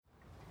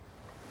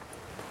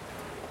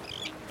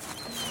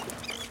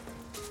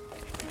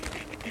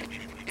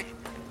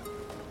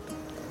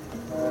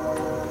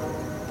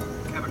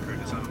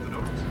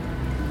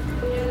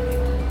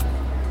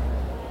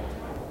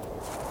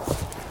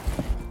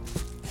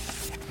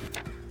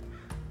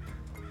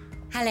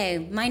Hello,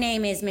 my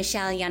name is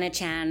Michelle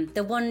Yanachan,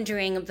 the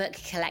Wandering Book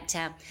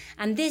Collector,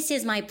 and this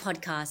is my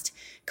podcast,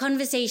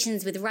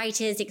 conversations with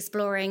writers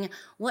exploring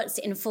what's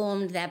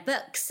informed their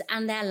books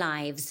and their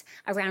lives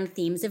around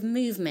themes of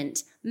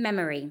movement,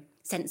 memory,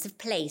 sense of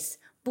place,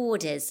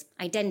 borders,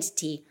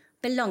 identity,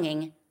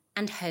 belonging,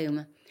 and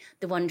home.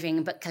 The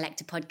Wandering Book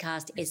Collector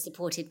podcast is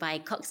supported by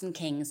Cox &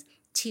 Kings,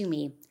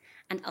 Toomey,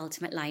 and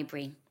Ultimate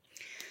Library.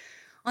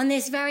 On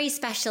this very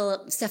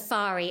special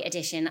Safari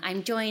edition,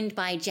 I'm joined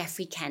by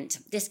Geoffrey Kent,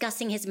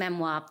 discussing his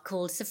memoir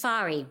called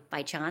Safari,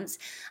 by chance,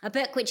 a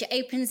book which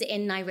opens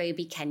in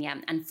Nairobi, Kenya,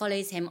 and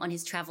follows him on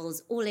his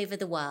travels all over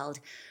the world,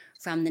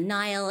 from the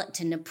Nile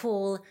to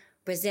Nepal,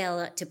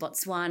 Brazil to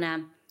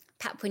Botswana,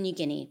 Papua New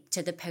Guinea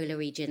to the polar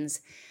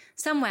regions.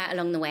 Somewhere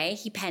along the way,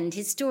 he penned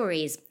his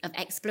stories of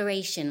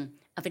exploration,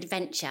 of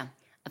adventure,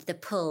 of the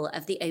pull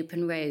of the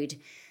open road,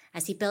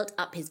 as he built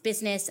up his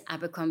business,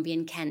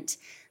 Abercrombie & Kent,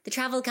 the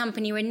travel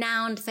company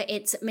renowned for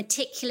its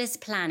meticulous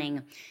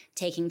planning,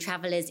 taking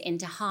travellers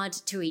into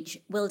hard-to-reach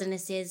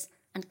wildernesses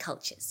and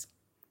cultures.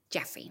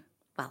 Geoffrey,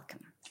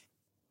 welcome.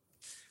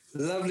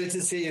 Lovely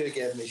to see you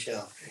again,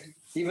 Michelle,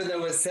 even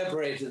though we're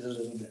separated a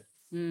little bit.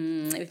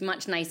 It was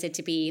much nicer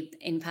to be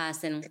in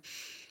person.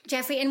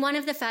 Geoffrey, in one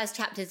of the first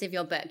chapters of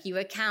your book, you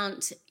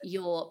recount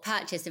your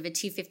purchase of a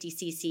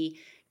 250cc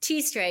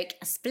two-stroke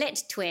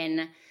split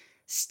twin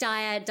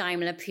Steyr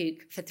Daimler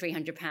Puch for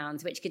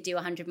 £300, which could do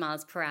 100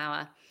 miles per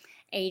hour.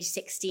 Age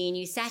 16,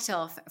 you set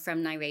off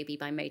from Nairobi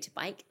by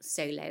motorbike,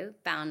 solo,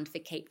 bound for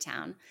Cape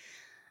Town.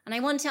 And I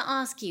want to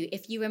ask you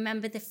if you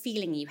remember the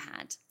feeling you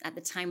had at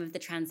the time of the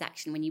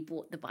transaction when you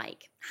bought the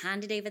bike,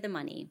 handed over the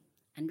money,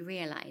 and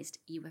realised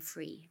you were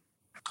free.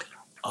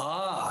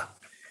 No,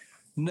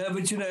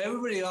 but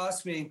everybody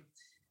asks me,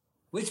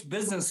 which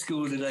business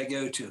school did I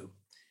go to?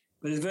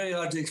 But it's very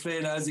hard to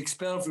explain. I was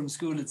expelled from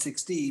school at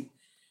 16.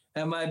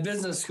 And my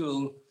business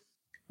school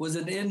was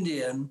an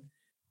Indian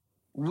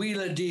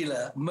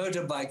wheeler-dealer,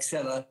 motorbike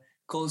seller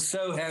called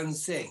Sohan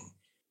Singh.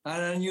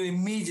 And I knew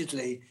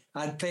immediately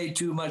I'd paid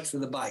too much for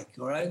the bike,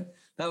 all right?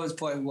 That was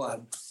point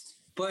one.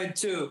 Point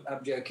two,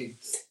 I'm joking.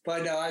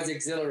 Point now, I was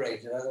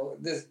exhilarated. I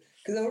thought this,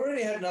 because I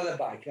already had another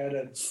bike. I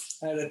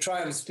had a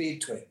Triumph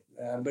Speed Twin,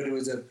 but it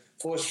was a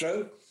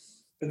four-stroke.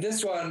 But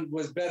this one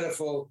was better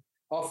for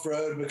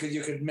off-road because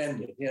you could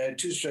mend it.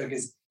 Two-stroke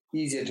is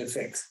easier to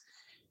fix.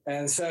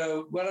 And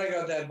so when I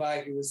got that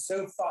bike, it was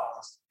so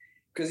fast,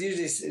 because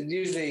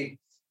usually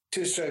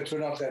two strokes were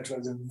not that. It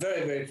was a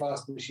very, very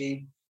fast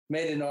machine,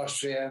 made in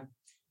Austria,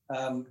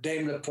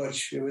 Daimler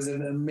Puch. It was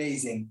an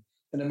amazing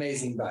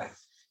bike.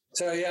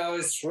 So yeah, I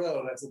was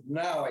thrilled. I said,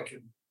 now I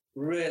can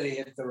really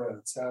hit the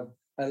road. So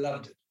I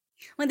loved it.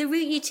 Well, the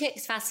route you took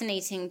is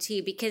fascinating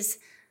too, because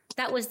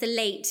that was the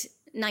late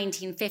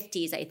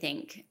 1950s, I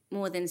think,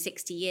 more than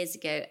 60 years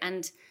ago.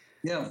 And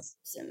yeah,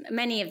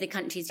 many of the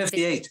countries...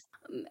 58.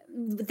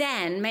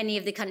 Then many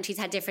of the countries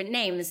had different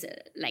names,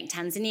 like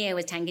Tanzania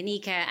was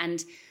Tanganyika,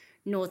 and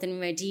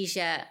Northern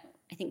Rhodesia,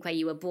 I think where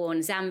you were born,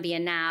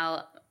 Zambia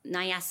now,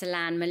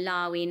 Nyasaland,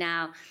 Malawi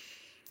now.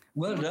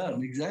 Well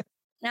done, exactly.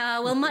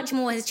 Well, much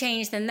more has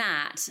changed than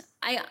that.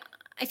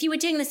 If you were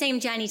doing the same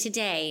journey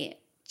today,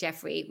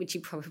 Geoffrey, which you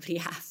probably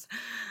have,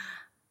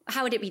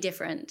 how would it be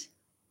different?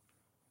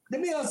 Let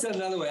me answer that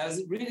another way. I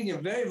was reading a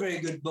very, very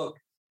good book,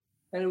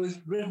 and it was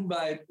written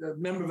by a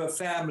member of a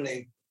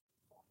family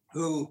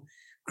who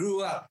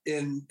grew up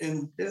in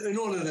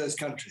all of those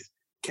countries,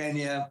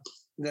 Kenya,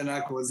 then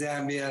I call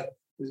Zambia,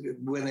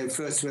 when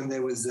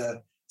there was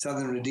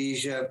Southern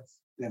Rhodesia,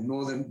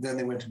 then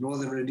they went to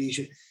Northern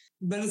Rhodesia.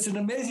 But it's an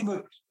amazing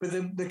book. But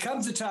there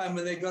comes a time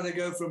when they've got to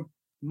go from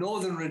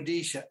Northern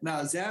Rhodesia,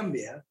 now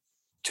Zambia,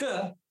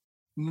 to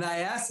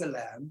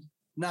Nyasaland,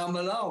 now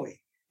Malawi.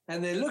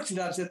 And they looked it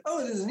up and said,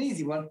 oh, there's an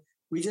easy one.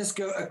 We just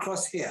go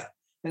across here.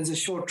 And it's a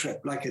short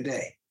trip, like a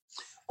day.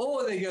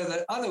 Or they go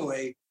the other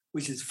way,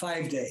 which is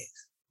 5 days.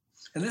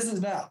 And this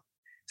is now.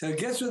 So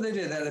guess what they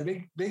did? They had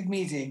a big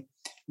meeting,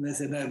 and they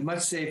said, no, it's much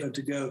safer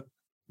to go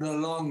the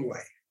long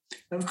way.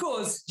 And of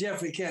course,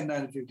 Geoffrey Kent,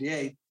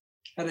 1958,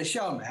 had a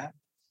showmat,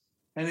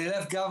 and he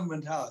left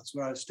Government House,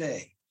 where I was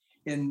staying,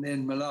 in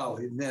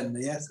Malawi, and then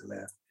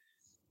Nyasaland.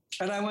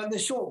 And I went the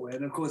short way.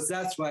 And of course,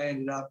 that's why I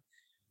ended up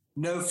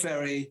no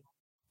ferry,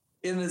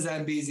 in the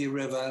Zambezi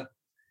River,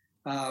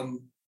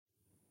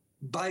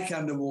 bike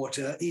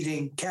underwater,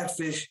 eating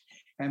catfish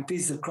and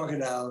piece of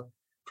crocodile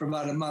for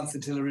about a month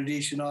until a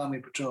Rhodesian army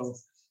patrol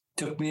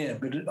took me in.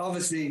 But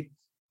obviously,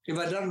 if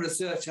I'd done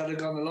research, I'd have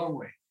gone the long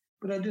way.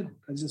 But I didn't.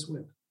 I just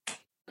went.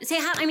 So,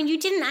 you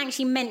didn't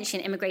actually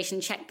mention immigration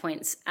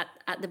checkpoints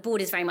at the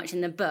borders very much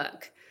in the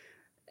book.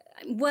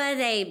 Was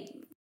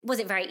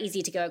it very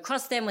easy to go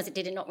across them?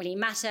 Did it not really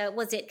matter?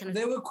 Was it kind of...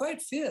 They were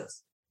quite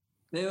fierce.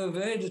 They were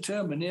very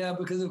determined, yeah,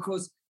 because, of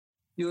course,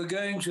 you were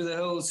going through the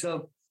whole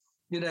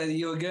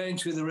you were going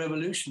through the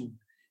revolution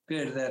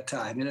period at that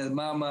time. The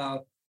Mau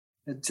Mau,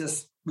 it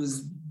just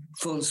was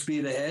full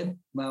speed ahead,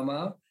 Mau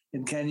Mau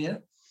in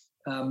Kenya.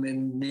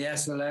 In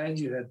Nyasaland,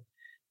 you had,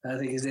 I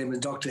think his name was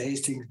Dr.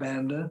 Hastings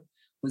Banda,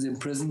 was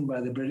imprisoned by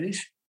the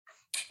British.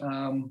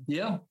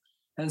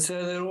 And And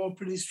so they're all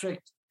pretty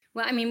strict.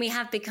 Well, I mean, we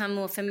have become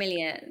more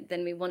familiar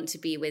than we want to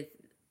be with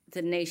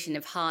the notion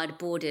of hard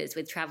borders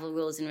with travel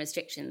rules and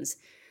restrictions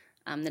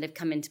that have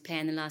come into play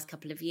in the last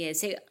couple of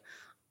years. So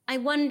I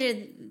wonder,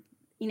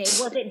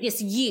 was it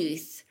just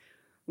youth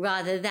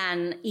rather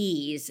than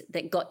ease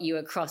that got you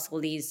across all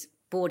these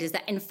borders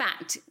that, in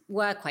fact,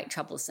 were quite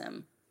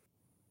troublesome?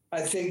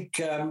 I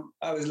think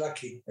I was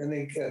lucky. I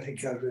think I was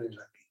really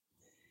lucky.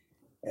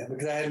 Yeah,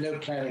 because I had no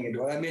planning at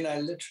all. I mean, I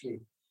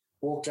literally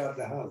walked out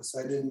the house.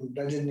 I didn't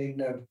even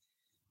know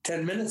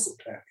 10 minutes of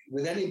planning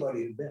with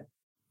anybody who'd been.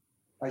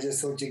 I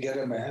just thought you get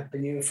a map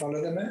and you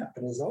follow the map,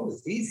 and it's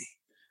always easy.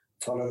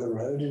 Follow the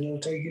road and it'll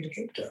take you to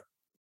Cape Town.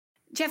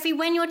 Geoffrey,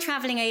 when you're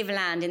travelling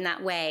overland in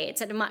that way,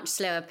 it's at a much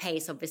slower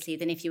pace, obviously,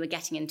 than if you were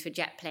getting into a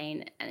jet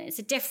plane. And it's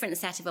a different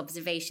set of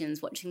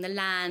observations, watching the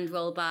land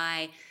roll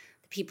by,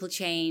 the people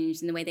change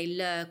in the way they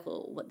look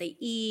or what they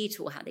eat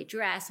or how they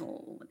dress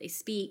or what they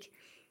speak.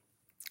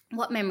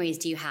 What memories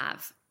do you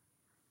have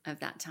of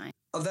that time?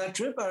 Of that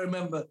trip, I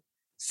remember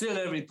still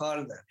every part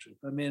of that trip.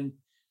 I mean,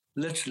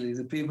 literally,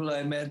 the people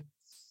I met.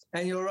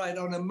 And you're right,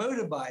 on a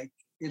motorbike,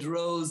 it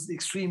rolls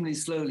extremely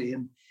slowly.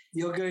 And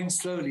you're going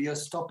slowly, you're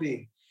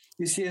stopping.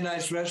 You see a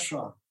nice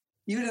restaurant.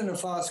 Even in a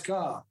fast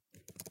car,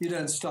 you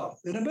don't stop.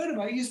 In a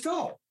motorbike, you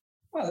stop.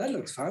 Well, that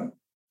looks fun.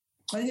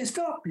 And you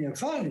stop, and you're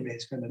fine. You may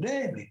spend a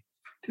day, maybe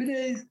 2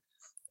 days.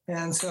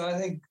 And so I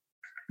think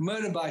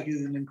motorbike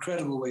is an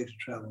incredible way to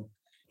travel.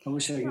 I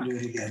wish I could do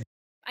it again.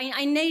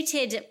 I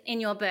noted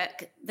in your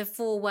book the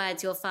 4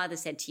 words your father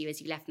said to you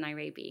as you left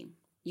Nairobi.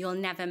 You'll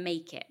never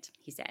make it,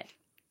 he said.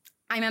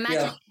 I'm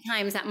imagining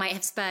times that might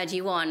have spurred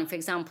you on. For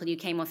example, you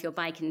came off your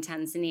bike in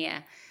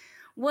Tanzania.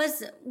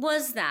 Was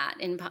that,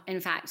 in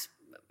fact,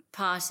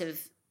 part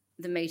of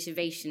the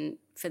motivation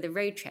for the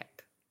road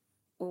trip?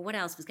 Or what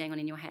else was going on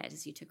in your head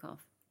as you took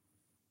off?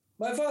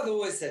 My father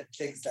always said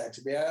things like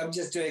to me. I'm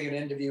just doing an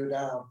interview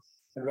now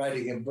and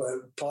writing a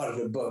part of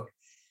a book.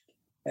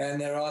 And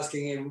they're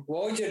asking him,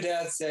 what would your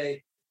dad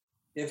say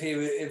if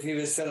he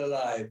was still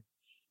alive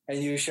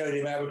and you showed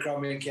him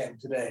Abercrombie and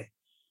Kent today?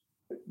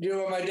 Do you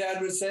know what my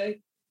dad would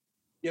say?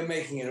 You're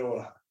making it all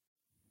up.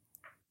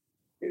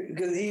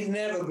 Because he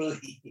never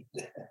believed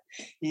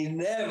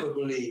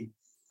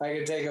I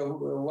could take a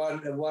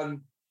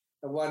one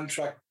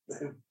truck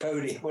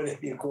pony, whatever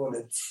you call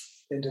it,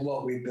 into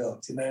what we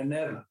built.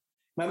 Never.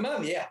 My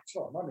mum, yeah,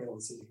 sure. Mummy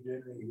always said you can do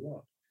anything you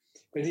want.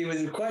 But he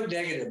was quite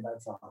negative, my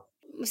father.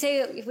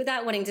 So,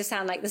 without wanting to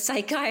sound like the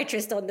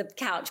psychiatrist on the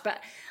couch, but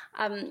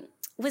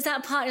was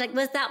that part of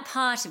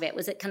it?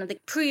 Was it kind of the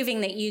proving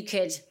that you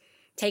could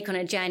take on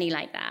a journey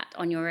like that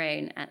on your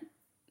own at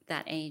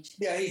that age?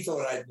 Yeah, he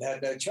thought I had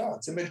no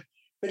chance.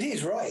 But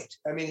he's right.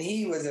 I mean,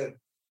 he was a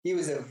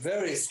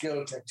very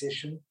skilled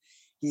tactician.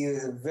 He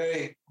was a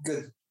very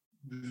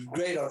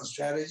great on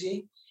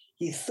strategy.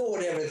 He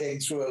thought everything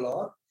through a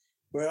lot,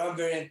 where I'm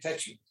very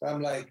impetuous.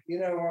 I'm like, you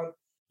know what?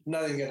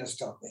 Nothing's going to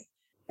stop me.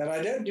 And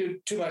I don't do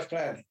too much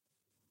planning.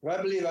 If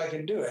I believe I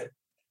can do it,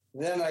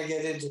 then I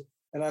get into,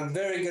 and I'm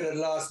very good at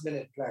last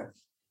minute planning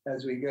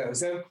as we go.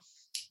 So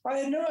I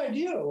had no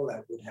idea all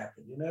that would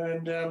happen,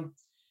 and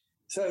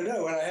so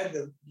no, when I had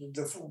the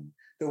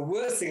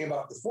worst thing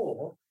about the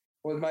fall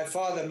was my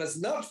father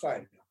must not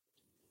find out,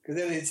 because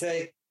then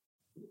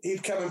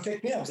he'd come and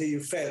pick me up. So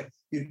you failed.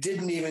 You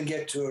didn't even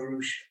get to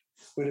Arusha,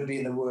 would have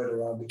been the word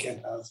around the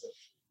Kent house.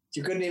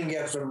 You couldn't even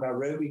get from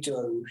Nairobi to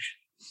Arusha.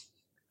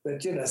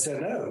 But, so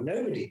no,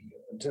 nobody knew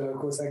until, of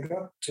course, I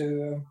got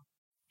to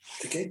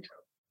Cape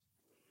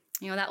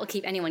Town. That will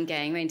keep anyone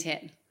going, won't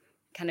it?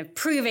 Kind of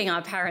proving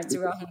our parents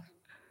wrong.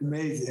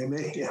 Amazing.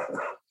 Yeah.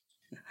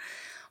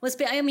 Well,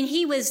 I mean,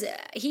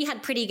 he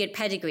had pretty good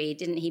pedigree,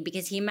 didn't he?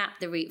 Because he mapped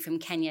the route from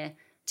Kenya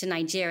to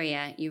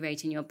Nigeria, you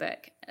wrote in your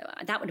book.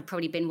 That would have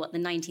probably been, the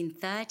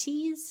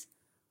 1930s?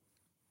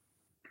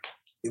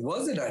 It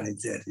was the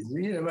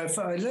 1930s. My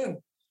father, I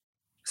learned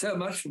so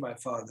much from my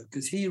father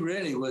because he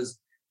really was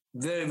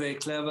very, very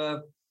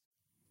clever.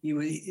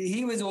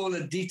 He was all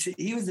a detail.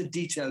 He was a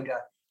detail guy.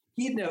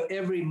 He'd know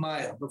every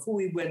mile. Before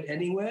we went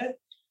anywhere,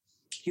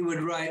 he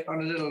would write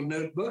on a little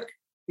notebook.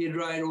 He'd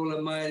write all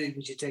the mileage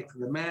which you take from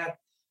the map.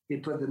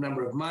 He'd put the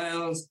number of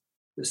miles,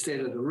 the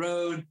state of the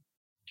road,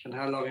 and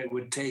how long it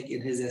would take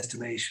in his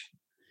estimation.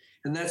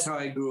 And that's how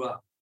I grew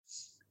up.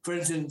 For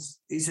instance,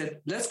 he said,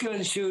 let's go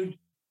and shoot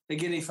a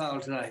guinea fowl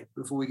tonight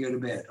before we go to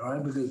bed, all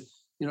right? Because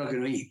you're not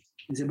going to eat.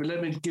 He said, but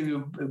let me give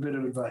you a bit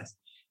of advice.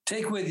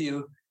 Take with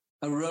you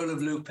a roll of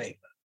blue paper.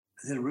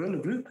 I said, a roll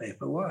of blue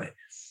paper? Why?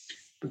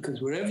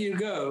 Because wherever you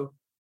go,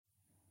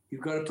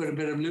 you've got to put a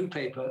bit of blue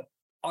paper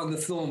on the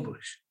thorn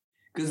bush,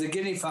 because the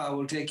guinea fowl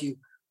will take you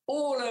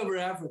all over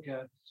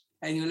Africa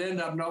and you'll end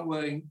up not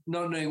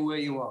knowing where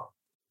you are.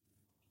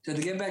 So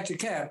to get back to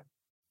camp,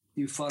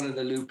 you follow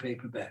the blue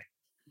paper back.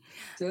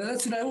 So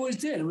that's what I always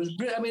did. It was,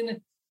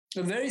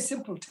 a very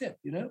simple tip,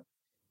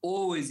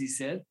 Always, he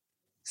said,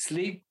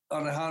 sleep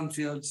on a hound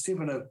field, sleep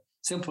on a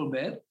simple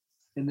bed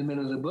in the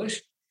middle of the bush,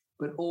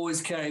 but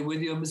always carry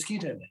with you a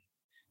mosquito net,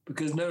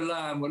 because no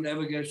lion will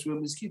ever go through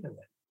a mosquito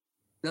net.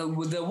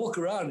 They'll walk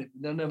around it,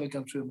 but they'll never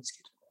come through a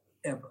mosquito net,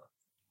 ever.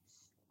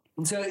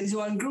 And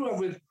so I grew up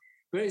with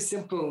very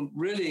simple,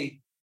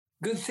 really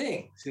good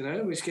things,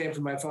 which came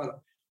from my father.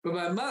 But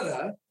my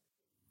mother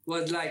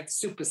was like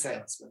super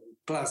salesman,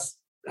 plus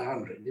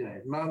 100,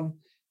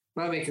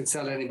 Mommy can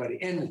sell anybody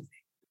anything.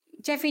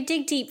 Geoffrey,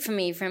 dig deep for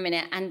me for a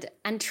minute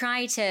and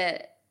try to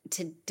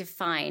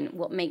define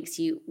what makes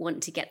you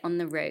want to get on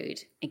the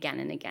road again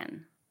and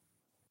again.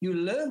 You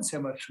learn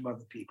so much from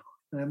other people.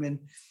 I mean,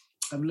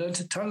 I've learned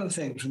a ton of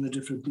things from the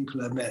different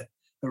people I've met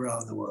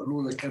around the world,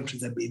 all the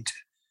countries I've been to.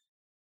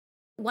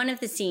 One of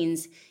the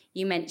scenes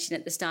you mentioned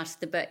at the start of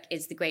the book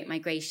is the Great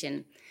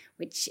Migration,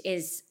 which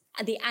is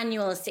the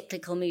annual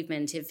cyclical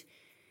movement of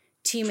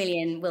 2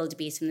 million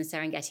wildebeest from the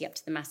Serengeti up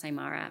to the Masai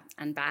Mara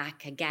and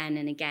back again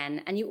and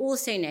again. And you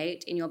also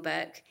note in your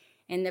book,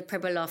 in the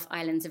Pribilof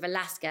Islands of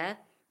Alaska,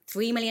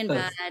 3 million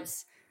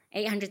birds,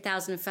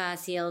 800,000 fur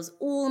seals,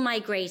 all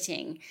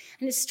migrating.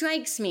 And it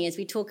strikes me as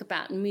we talk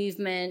about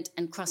movement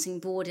and crossing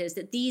borders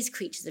that these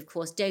creatures, of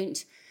course,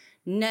 don't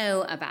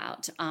know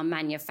about our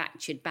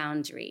manufactured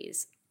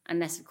boundaries,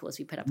 unless, of course,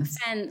 we put up a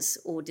fence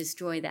or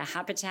destroy their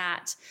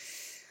habitat.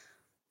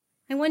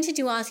 I wanted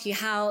to ask you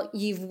how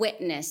you've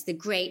witnessed the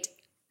great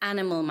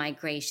animal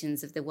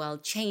migrations of the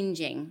world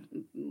changing,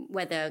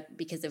 whether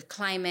because of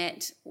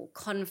climate or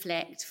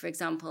conflict, for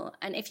example,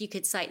 and if you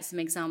could cite some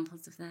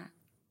examples of that.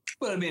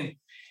 Well, you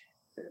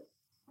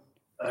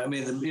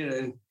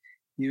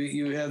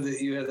have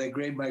the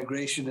great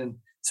migration in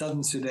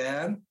southern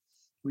Sudan,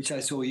 which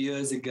I saw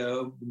years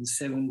ago in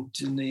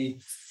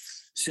 78,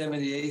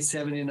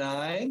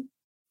 79.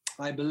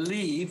 I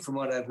believe, from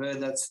what I've heard,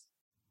 that's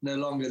no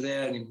longer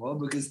there anymore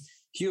because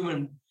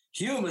humans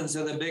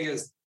are the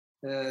biggest.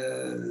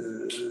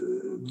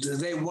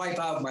 They wipe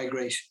out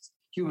migrations.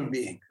 Human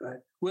beings, right?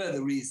 We're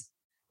the reason,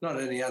 not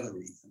any other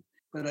reason.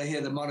 But I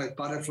hear the monarch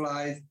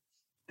butterflies,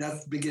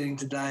 that's beginning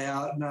to die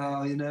out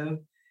now,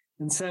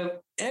 And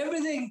so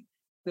everything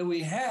that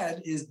we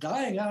had is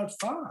dying out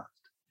fast.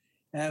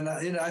 And,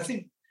 I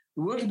think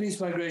the wildebeest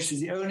migration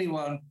is the only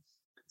one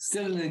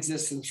still in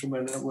existence from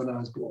when I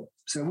was born.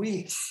 So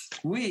we,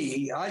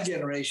 our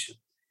generation,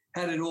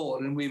 had it all,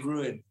 and we've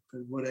ruined it for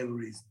whatever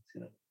reason.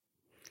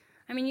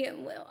 I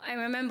mean, I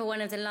remember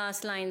one of the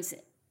last lines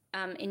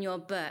in your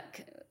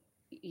book,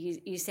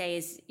 you say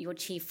is your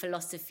chief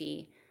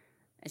philosophy,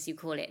 as you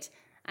call it,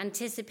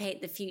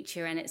 anticipate the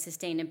future and its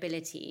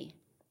sustainability.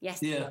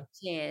 Yes,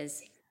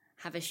 cheers.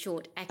 Have a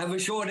short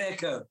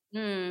echo.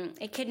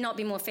 It could not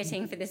be more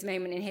fitting for this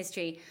moment in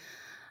history.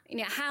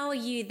 How are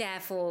you,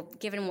 therefore,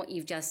 given what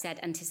you've just said,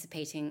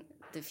 anticipating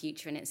the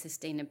future and its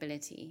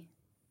sustainability?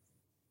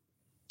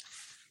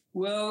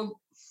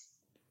 Well,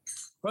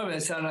 probably I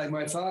sound like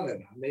my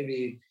father.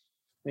 Maybe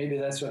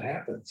that's what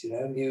happens.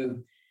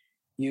 You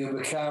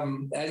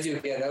become, as you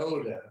get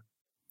older,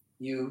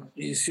 you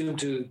seem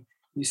to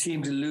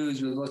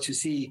lose with what you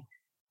see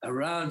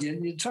around you.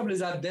 And the trouble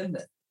is, I've been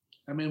there.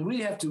 I mean,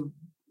 we have to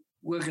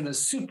work in a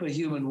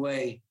superhuman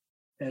way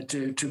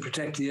to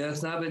protect the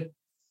earth now, but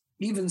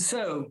even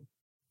so,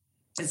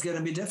 it's going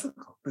to be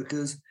difficult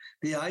because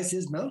the ice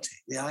is melting.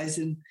 The ice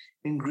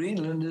in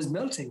Greenland is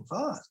melting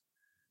fast.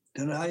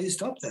 Don't know how you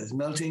stop that. It's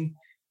melting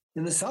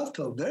in the South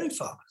Pole very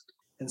fast.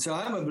 And so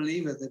I'm a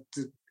believer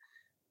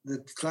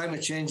that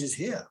climate change is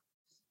here.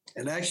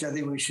 And actually, I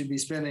think we should be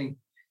spending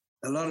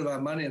a lot of our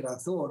money and our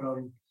thought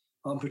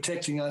on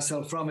protecting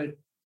ourselves from it,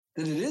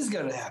 that it is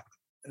going to happen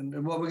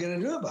and what we're going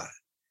to do about it.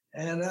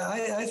 And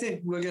I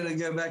think we're going to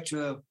go back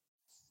to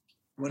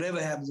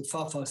whatever happens, a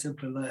far, far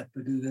simpler life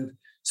because there's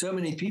so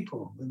many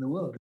people in the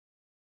world.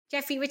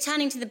 Geoffrey,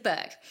 returning to the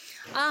book,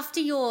 after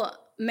your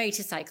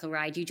motorcycle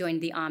ride, you joined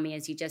the army,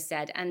 as you just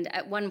said, and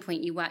at one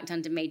point you worked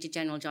under Major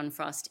General John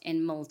Frost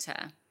in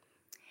Malta.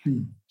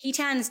 He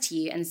turns to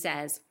you and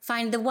says,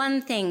 find the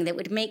one thing that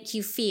would make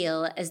you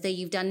feel as though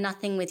you've done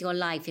nothing with your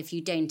life if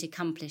you don't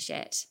accomplish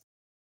it.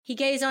 He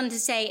goes on to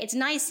say, it's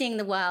nice seeing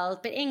the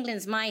world, but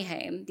England's my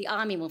home. The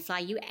army will fly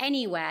you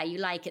anywhere you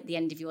like at the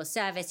end of your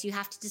service. You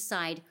have to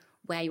decide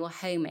where your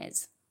home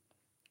is.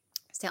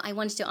 So I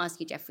wanted to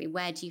ask you, Geoffrey,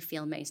 where do you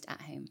feel most at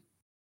home?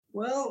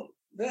 Well,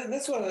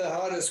 that's one of the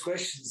hardest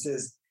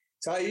questions.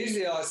 So I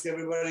usually ask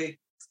everybody,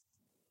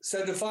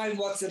 so define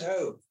what's at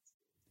home.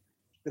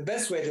 The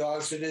best way to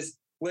answer it is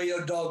where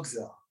your dogs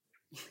are,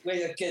 where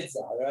your kids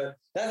are, right?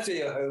 That's where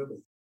your home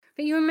is.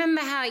 But you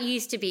remember how it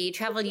used to be,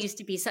 travel used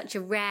to be such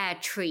a rare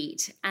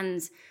treat.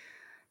 And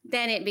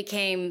then it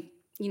became,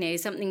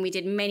 something we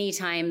did many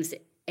times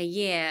a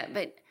year.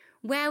 But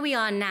where we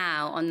are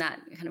now on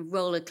that kind of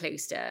roller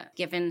coaster,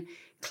 given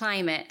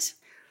climate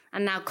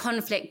and now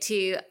conflict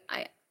too,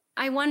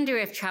 I wonder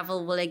if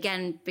travel will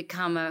again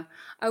become a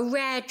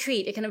rare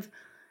treat, a kind of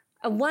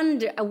a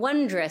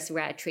wondrous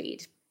rare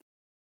treat.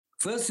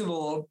 First of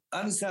all,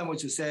 I understand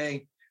what you're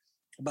saying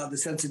about the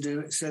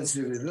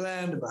sensitivity of the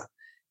land, about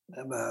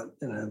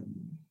the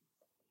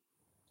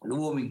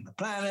warming of the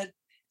planet,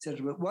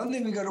 etc. But one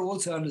thing we've got to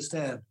also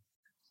understand,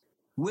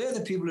 we're the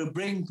people who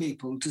bring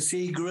people to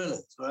see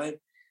gorillas, right?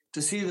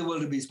 To see the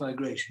wildebeest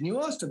migration.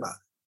 You asked about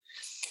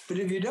it. But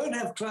if you don't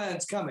have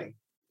clients coming,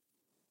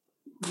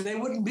 they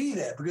wouldn't be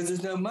there because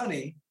there's no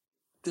money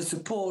to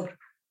support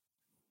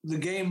the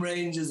game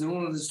rangers and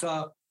all of the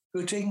staff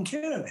who are taking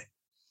care of it.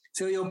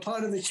 So you're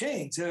part of the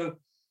chain. So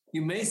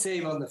you may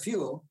save on the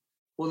fuel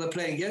or the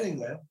plane getting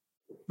there,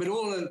 but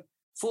all the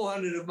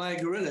 400 of my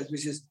gorillas,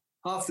 which is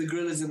half the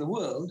gorillas in the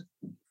world,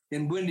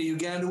 in windy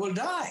Uganda will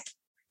die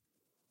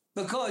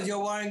because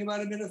you're worrying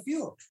about a bit of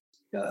fuel.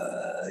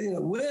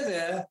 We're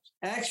there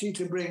actually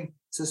to bring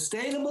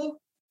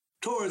sustainable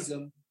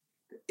tourism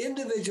to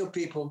individual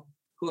people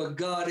who are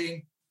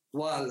guarding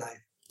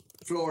wildlife,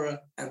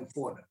 flora and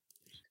fauna.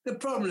 The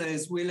problem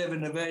is we live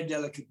in a very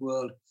delicate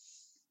world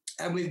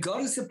and we've got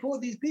to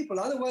support these people.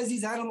 Otherwise,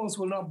 these animals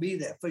will not be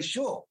there, for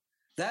sure.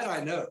 That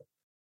I know.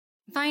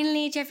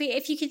 Finally, Geoffrey,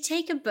 if you could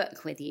take a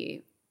book with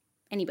you,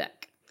 any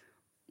book,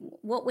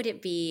 what would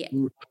it be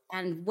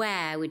and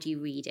where would you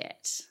read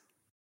it?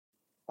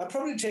 I'd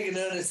probably take an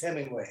Ernest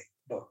Hemingway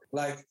book,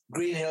 like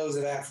Green Hills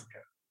of Africa,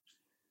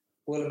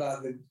 all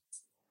about the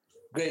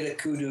greater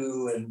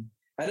kudu. And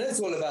I know it's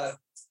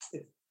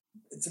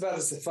about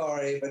a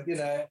safari, but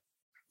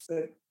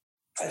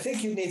I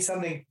think you need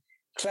something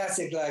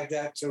classic like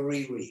that to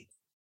reread.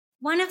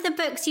 One of the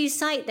books you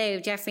cite,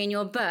 though, Geoffrey, in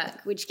your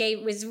book, which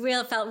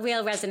felt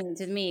real resonance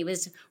with me,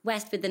 was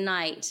West with the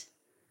Night,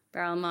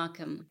 Beryl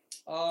Markham.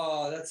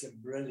 Oh, that's a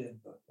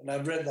brilliant book. And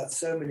I've read that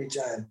so many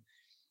times.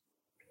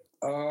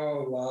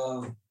 Oh,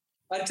 wow.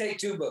 I'd take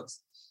two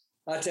books.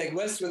 I'd take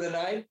West with the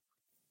Night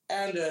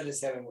and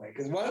Ernest Hemingway,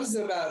 because one's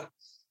about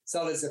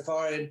solid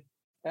safari,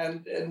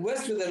 and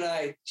West with the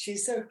Night,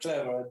 she's so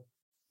clever.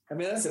 I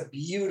mean, that's a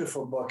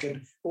beautiful book,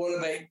 and all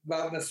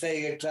about the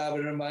Thega Club.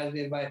 It reminds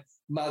me of my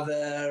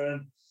mother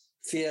and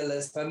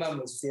fearless. My mum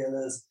was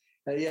fearless.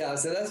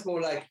 So that's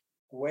more like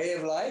way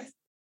of life.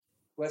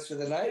 West with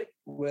the Night,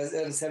 whereas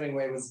Ernest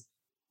Hemingway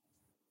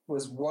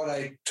was what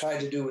I tried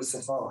to do with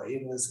safari,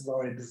 even the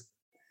safari business,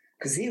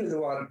 because he was the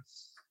one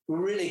who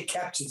really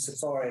captured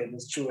safari in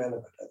its true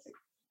element, I think,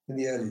 in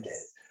the early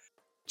days.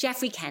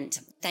 Geoffrey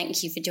Kent,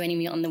 thank you for joining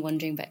me on The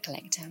Wandering Book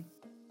Collector.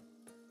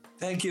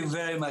 Thank you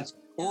very much.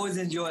 Always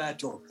enjoy our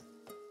talks.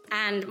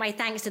 And my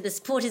thanks to the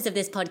supporters of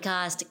this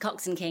podcast,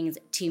 Cox & Kings,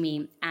 To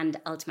Me, and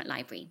Ultimate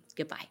Library.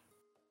 Goodbye.